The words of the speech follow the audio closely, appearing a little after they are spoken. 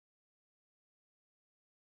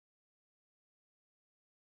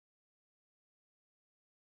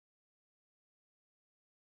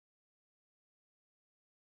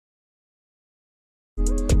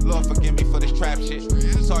Lord forgive me for this trap shit.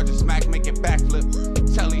 Sergeant Smack make it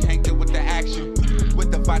backflip. Telly Hank did with the action.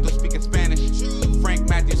 With the Vato speaking Spanish. Frank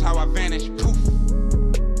Matthews how I vanish. Poof.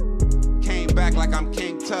 Came back like I'm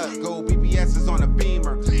King Tut. Gold BBS is on a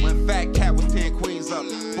beamer. When Fat Cat was 10 queens up.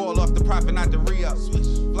 Ball off the profit, not the re-up.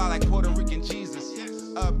 Fly like Puerto Rican Jesus.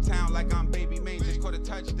 Uptown like I'm Baby Maine. Just caught a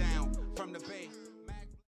touchdown from the bay.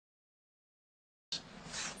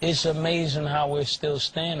 It's amazing how we're still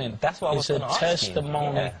standing. That's what I was It's a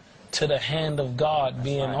testimony to the hand of God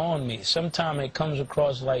being on me. Sometimes it comes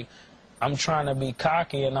across like I'm trying to be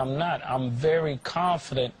cocky, and I'm not. I'm very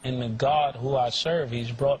confident in the God who I serve.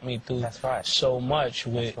 He's brought me through so much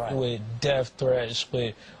with death threats,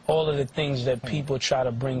 with all of the things that people try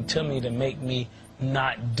to bring to me to make me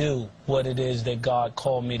not do what it is that God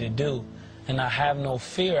called me to do. And I have no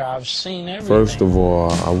fear. I've seen everything. First of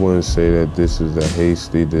all, I wouldn't say that this is a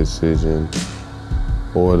hasty decision,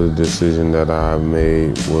 or the decision that I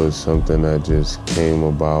made was something that just came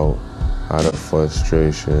about out of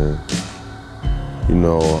frustration. You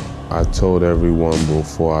know, I told everyone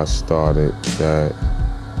before I started that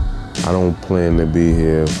I don't plan to be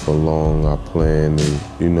here for long. I plan to,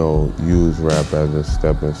 you know, use rap as a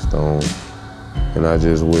stepping stone. And I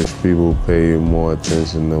just wish people paid more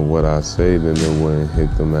attention to what I say, then it wouldn't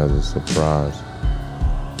hit them as a surprise.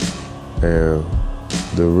 And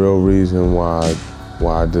the real reason why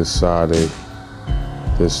I decided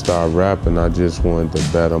to start rapping, I just wanted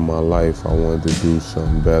to better my life. I wanted to do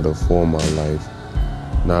something better for my life.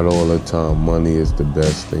 Not all the time money is the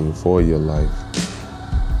best thing for your life.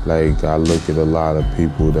 Like, I look at a lot of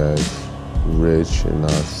people that's rich, and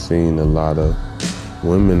I've seen a lot of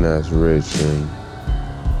women that's rich, and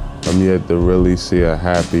I'm yet to really see a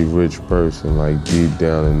happy, rich person, like deep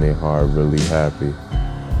down in their heart, really happy.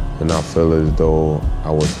 And I feel as though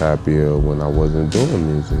I was happier when I wasn't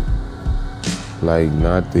doing music. Like,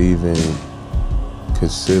 not to even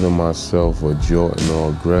consider myself a Jordan or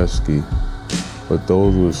a Gretzky, but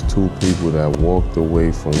those was two people that walked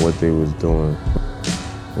away from what they was doing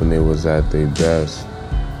when they was at their best.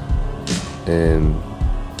 And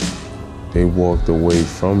they walked away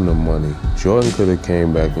from the money. Jordan could have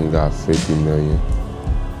came back and got 50 million.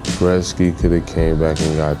 Gretzky could have came back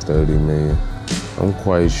and got 30 million. I'm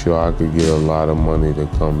quite sure I could get a lot of money to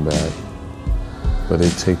come back. But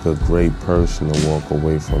it takes a great person to walk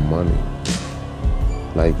away from money.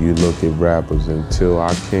 Like, you look at rappers, until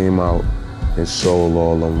I came out and sold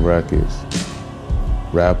all them records,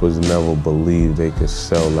 rappers never believed they could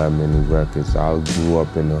sell that many records. I grew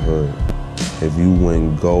up in the hood. If you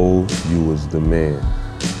win gold, you was the man.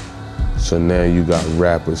 So now you got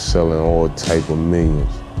rappers selling all type of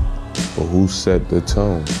millions. But who set the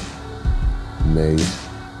tone? Mace.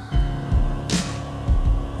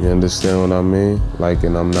 You understand what I mean? Like,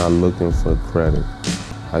 and I'm not looking for credit.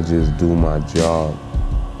 I just do my job,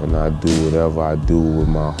 and I do whatever I do with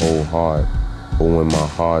my whole heart. But when my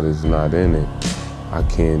heart is not in it, I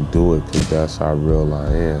can't do it, because that's how real I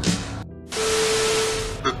am.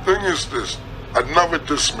 The thing is this, I never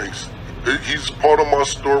dismissed. He's part of my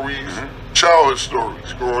stories, childhood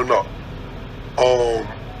stories growing up.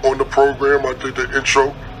 On the program, I did the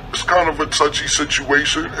intro. It's kind of a touchy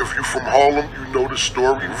situation. If you're from Harlem, you know the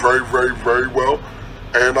story very, very, very well.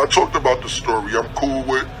 And I talked about the story. I'm cool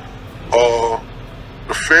with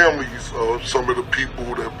the families of some of the people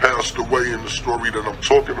that passed away in the story that I'm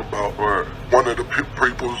talking about. One of the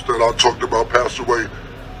people that I talked about passed away.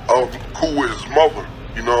 I'm cool with his mother,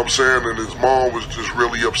 you know what I'm saying? And his mom was just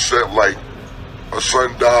really upset, like, her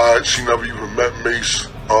son died. She never even met Mace.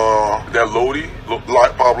 That Lottie?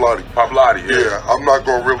 Popalot. Popalot, yeah. I'm not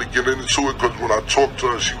gonna really get into it, because when I talked to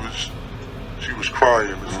her, she was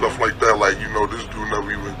crying and stuff like that. Like, you know, this dude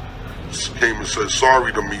never even came and said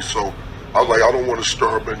sorry to me. So I was like, I don't want to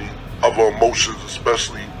stir up any other emotions,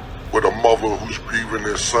 especially with a mother who's grieving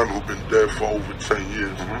their son who's been dead for over 10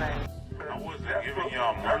 years. I wasn't giving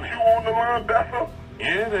y'all money. Are you on the line, Bethel?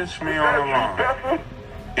 Yeah, that's me on the line. Bethel?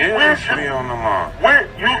 Yeah, that's me on the line.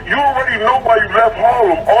 You already know why you left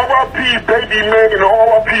Harlem. R.I.P. Baby Man and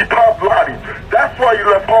R.I.P. Popalot. That's why you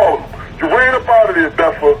left Harlem. You ran up out of there,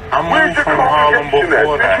 Bethel. I moved from Harlem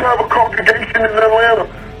before that. Did you have a congregation in Atlanta?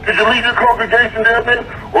 Did you leave your congregation there, man?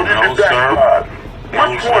 Or did you backslide?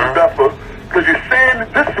 Which one, Bethel? Because you're saying that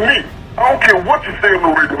this is me. I don't care what you say on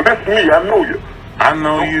the radio. This is me. I know you. I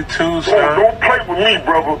know you too, sir. Don't play with me,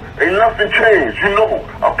 brother. Ain't nothing changed. You know,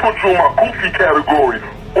 I put you in my goofy category.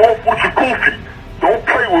 Off with your goofy. Don't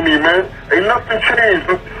play with me, man. Ain't nothing changed.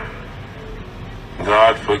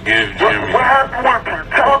 God forgive Jimmy. What happened with,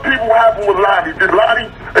 tell people what happened with Lottie. Did Lottie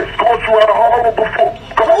escort you out of Harlem before?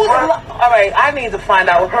 All right, I need to find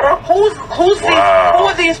out who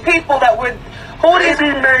are these people that were. Who are these?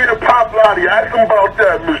 Baby May and Popalot. Ask them about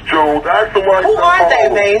that, Miss Jones. Ask them why. Who are they,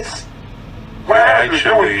 Mace? They're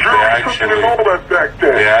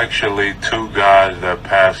actually two guys that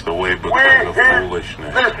passed away because of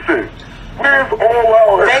foolishness. Listen, where's all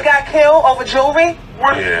our... They got killed over jewelry?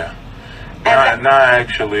 Yeah. Not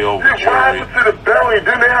actually over jewelry. What happened to the belly?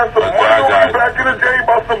 Didn't they have some money on you back in the day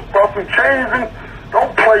about some chains? And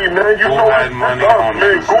don't play, man. You know had money on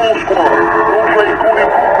man. Goon Squad. Don't play Goody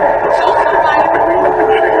Goo. So somebody...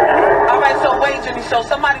 All right, so wait, Jimmy. So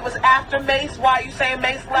somebody was after Mace? Why are you saying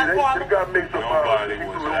Mace left Harlem? Nobody was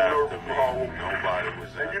after me. Nobody was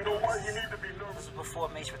after me. You know what? You need to be nervous. This was before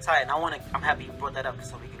Mace retired, and I'm happy you brought that up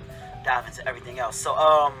so we can dive into everything else. So,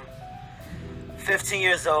 15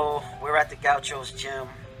 years old, we're at the Gauchos gym.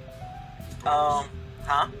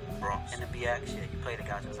 Bronx. In the BX, yeah, you play the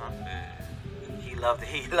Gauchos, huh? Yeah. He loved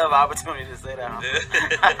the opportunity to say that, huh?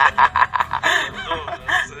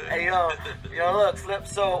 Hey, yo, look, Flip,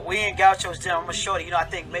 so we in Gauchos gym, I'm a shorty, I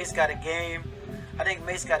think Mace got a game.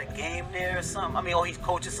 There or something. I mean, or he's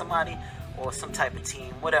coaching somebody or some type of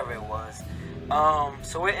team, whatever it was.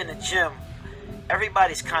 So we're in the gym.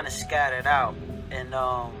 Everybody's kind of scattered out, and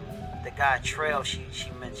the guy Trail, she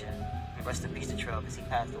mentioned, rest in peace to Trail because he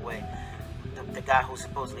passed away. The guy who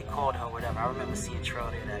supposedly called her or whatever. I remember seeing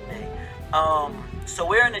Trail there that day. So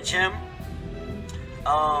we're in the gym.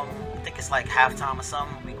 I think it's like halftime or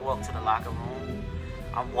something. We walk to the locker room.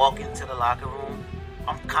 I'm walking to the locker room.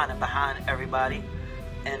 I'm kind of behind everybody,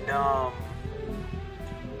 and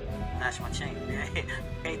snatched my chain.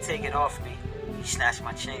 Ain't take it off me. He snatched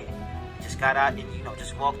my chain. Just got out and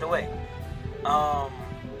just walked away.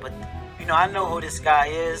 But I know who this guy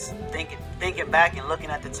is. Thinking back and looking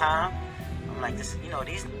at the time, I'm like, these,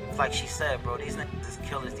 like she said, bro, these niggas is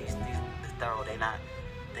killers. These thorough. They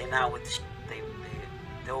not with the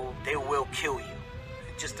they will kill you.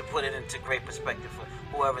 Just to put it into great perspective for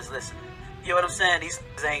whoever's listening. You know what I'm saying?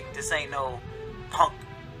 This ain't no punk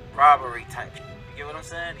robbery type. You get what I'm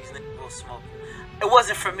saying? These niggas will smoke. It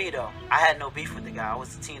wasn't for me though. I had no beef with the guy. I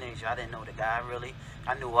was a teenager. I didn't know the guy really.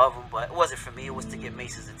 I knew of him, but it wasn't for me. It was to get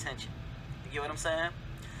Mace's attention. You get what I'm saying?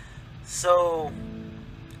 So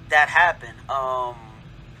that happened.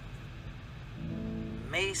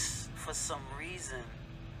 Mace, for some reason,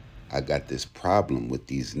 I got this problem with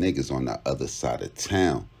these niggas on the other side of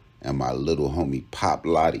town, and my little homie Pop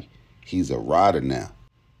Lottie, he's a rider now.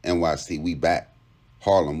 NYC, we back.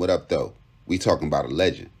 Harlem, what up though? We talking about a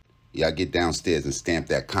legend. Y'all get downstairs and stamp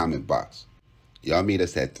that comment box. Y'all meet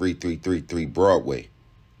us at 3333 Broadway.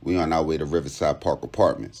 We on our way to Riverside Park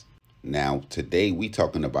Apartments. Now, today we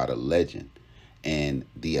talking about a legend and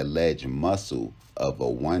the alleged muscle of a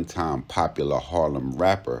one-time popular Harlem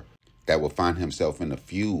rapper that will find himself in a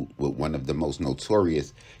feud with one of the most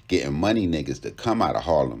notorious getting money niggas to come out of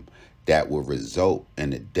Harlem that will result in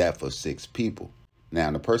the death of 6 people. Now,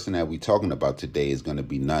 the person that we talking about today is going to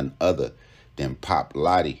be none other than Pop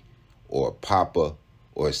Lottie or Papa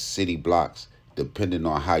or City Blocks, depending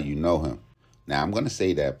on how you know him. Now, I'm going to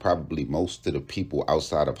say that probably most of the people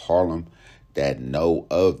outside of Harlem that know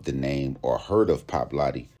of the name or heard of Pop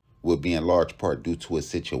Lottie will be in large part due to a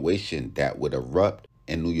situation that would erupt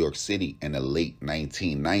in New York City in the late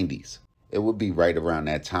 1990s. It would be right around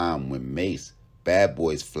that time when Mace, Bad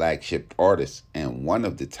Boy's flagship artist and one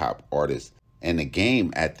of the top artists in the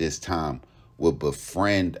game at this time, would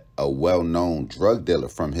befriend a well-known drug dealer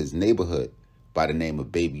from his neighborhood by the name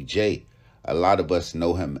of Baby J. A lot of us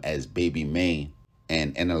know him as Baby Maine,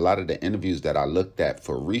 and in a lot of the interviews that I looked at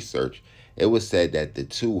for research, it was said that the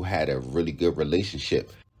two had a really good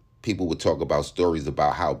relationship. People would talk about stories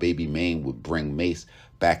about how Baby Maine would bring Mace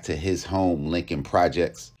back to his home, Lincoln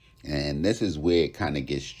Projects. And this is where it kind of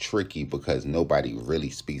gets tricky because nobody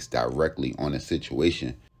really speaks directly on the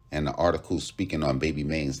situation. In the article speaking on Baby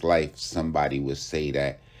Maine's life, somebody would say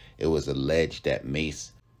that it was alleged that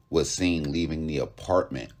Mace was seen leaving the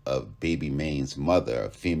apartment of Baby Maine's mother, a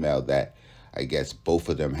female that I guess both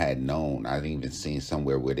of them had known. I've even seen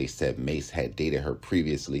somewhere where they said Mace had dated her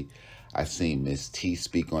previously. I seen Miss T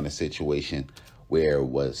speak on a situation where it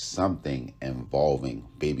was something involving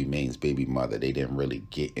Baby Maine's baby mother. They didn't really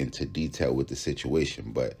get into detail with the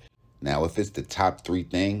situation, but now if it's the top 3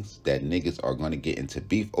 things that niggas are going to get into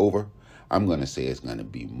beef over, I'm going to say it's going to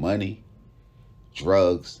be money,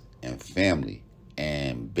 drugs, and family.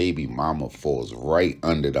 And baby mama falls right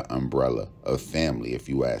under the umbrella of family, if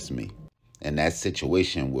you ask me. And that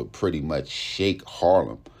situation would pretty much shake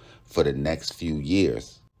Harlem for the next few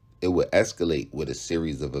years. It would escalate with a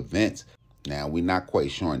series of events. Now, we're not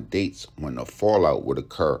quite sure on dates when the fallout would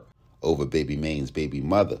occur over Baby Maine's baby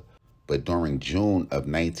mother. But during June of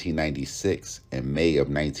 1996 and May of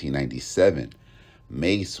 1997,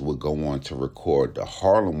 Mase would go on to record the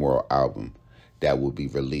Harlem World album that would be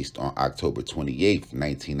released on October 28th,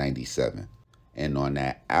 1997. And on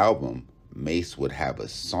that album, Mase would have a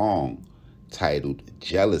song titled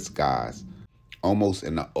Jealous Guys, almost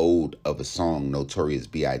in the ode of a song Notorious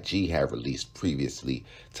B.I.G. had released previously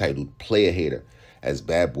titled Player Hater, as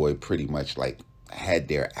Bad Boy pretty much like had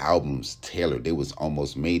their albums tailored. They was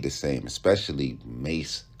almost made the same, especially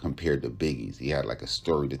Mase compared to Biggie's. He had like a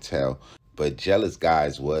story to tell. But Jealous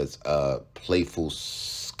Guys was a playful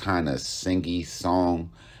kind of singy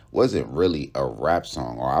song. Wasn't really a rap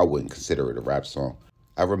song, or I wouldn't consider it a rap song.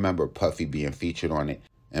 I remember Puffy being featured on it,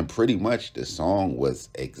 and pretty much the song was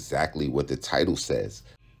exactly what the title says.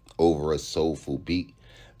 Over a soulful beat,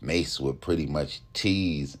 Mase would pretty much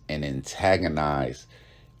tease and antagonize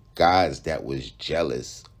guys that was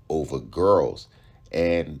jealous over girls.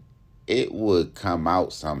 And it would come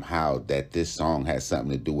out somehow that this song has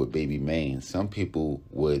something to do with Baby Maine. Some people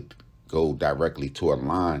would go directly to a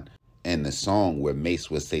line in the song where Mase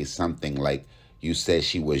would say something like, "You said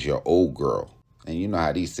she was your old girl." And you know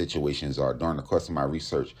how these situations are. During the course of my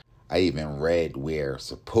research, I even read where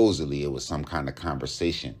supposedly it was some kind of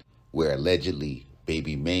conversation where allegedly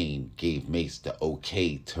Baby Maine gave Mase the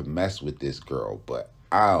okay to mess with this girl. But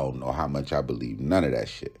I don't know how much I believe none of that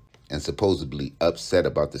shit. And supposedly upset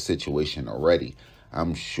about the situation already,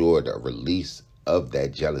 I'm sure the release of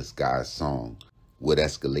that Jealous Guy song would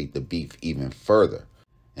escalate the beef even further.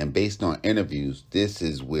 And based on interviews, this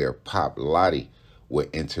is where Pop Lottie would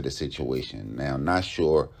enter the situation. Now, I'm not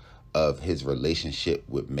sure of his relationship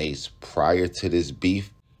with Mase prior to this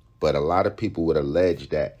beef, but a lot of people would allege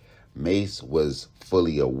that Mase was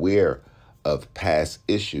fully aware of past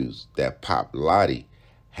issues that Pop Lottie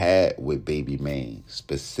had with Baby Maine,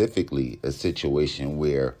 specifically a situation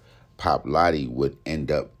where Pop Lottie would end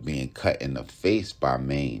up being cut in the face by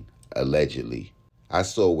Maine, allegedly. I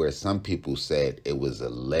saw where some people said it was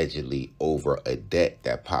allegedly over a debt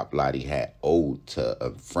that Pop Lottie had owed to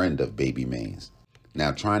a friend of Baby Maine's.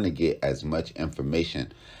 Now, trying to get as much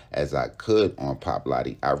information as I could on Pop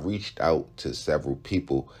Lottie, I reached out to several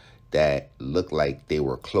people that looked like they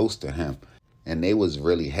were close to him, and they was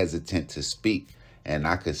really hesitant to speak. And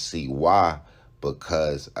I could see why,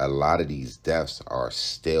 because a lot of these deaths are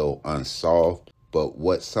still unsolved. But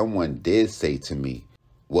what someone did say to me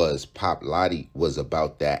was Pop Lottie was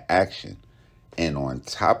about that action. And on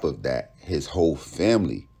top of that, his whole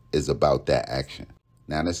family is about that action.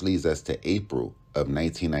 Now, this leads us to April of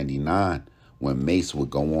 1999, when Mase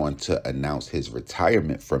would go on to announce his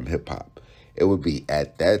retirement from hip-hop. It would be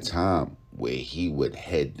at that time where he would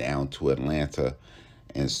head down to Atlanta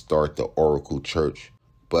and start the Oracle Church.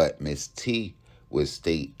 But Miss T would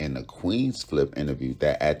state in a Queen's Flip interview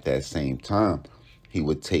that at that same time, he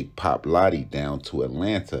would take Pop Lottie down to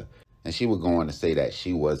Atlanta. And she would go on to say that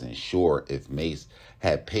she wasn't sure if Mase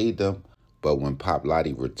had paid them, but when Pop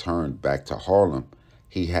Lottie returned back to Harlem,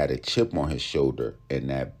 he had a chip on his shoulder, and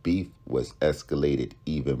that beef was escalated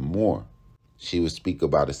even more. She would speak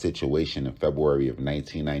about a situation in February of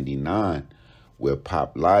 1999 where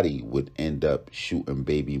Pop Lottie would end up shooting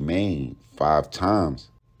Baby Maine 5 times.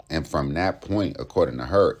 And from that point, according to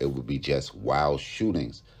her, it would be just wild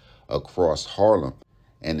shootings across Harlem.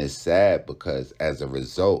 And it's sad because as a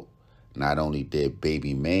result, not only did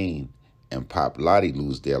Baby Maine and Pop Lottie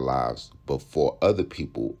lose their lives, but 4 other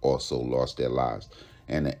people also lost their lives.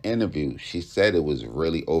 In the interview, she said it was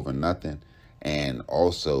really over nothing. And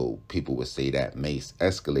also people would say that Mase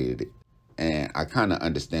escalated it. And I kind of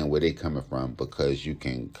understand where they're coming from, because you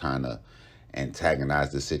can kind of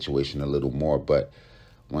antagonize the situation a little more. But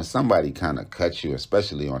when somebody kind of cuts you,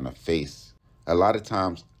 especially on the face, a lot of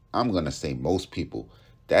times, I'm going to say most people,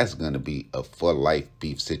 that's going to be a for life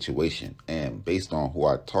beef situation. And based on who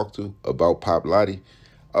I talked to about Pop Lottie,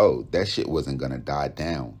 oh, that shit wasn't going to die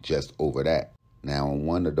down just over that. Now, in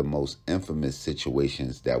one of the most infamous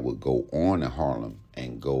situations that would go on in Harlem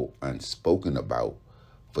and go unspoken about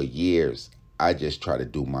for years, I just try to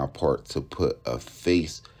do my part to put a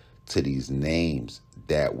face to these names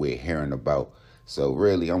that we're hearing about. So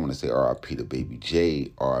really, I want to say R.I.P. to Baby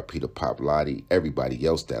J, R.I.P. to Pop Lottie, everybody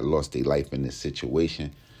else that lost their life in this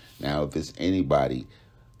situation. Now, if it's anybody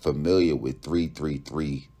familiar with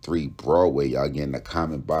 3333 Broadway, y'all get in the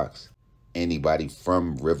comment box. Anybody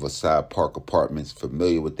from Riverside Park Apartments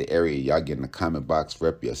familiar with the area, y'all get in the comment box,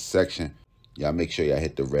 rep your section. Y'all make sure y'all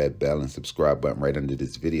hit the red bell and subscribe button right under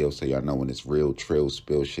this video so y'all know when this real trill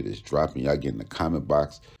spill shit is dropping. Y'all get in the comment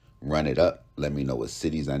box, run it up. Let me know what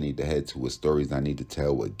cities I need to head to, what stories I need to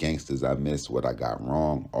tell, what gangsters I missed, what I got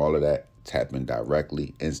wrong, all of that. Tap in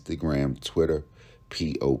directly. Instagram, Twitter,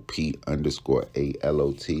 POP_ALOT.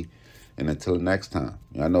 And until next time,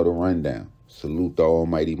 y'all know the rundown. Salute the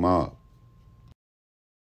almighty mob.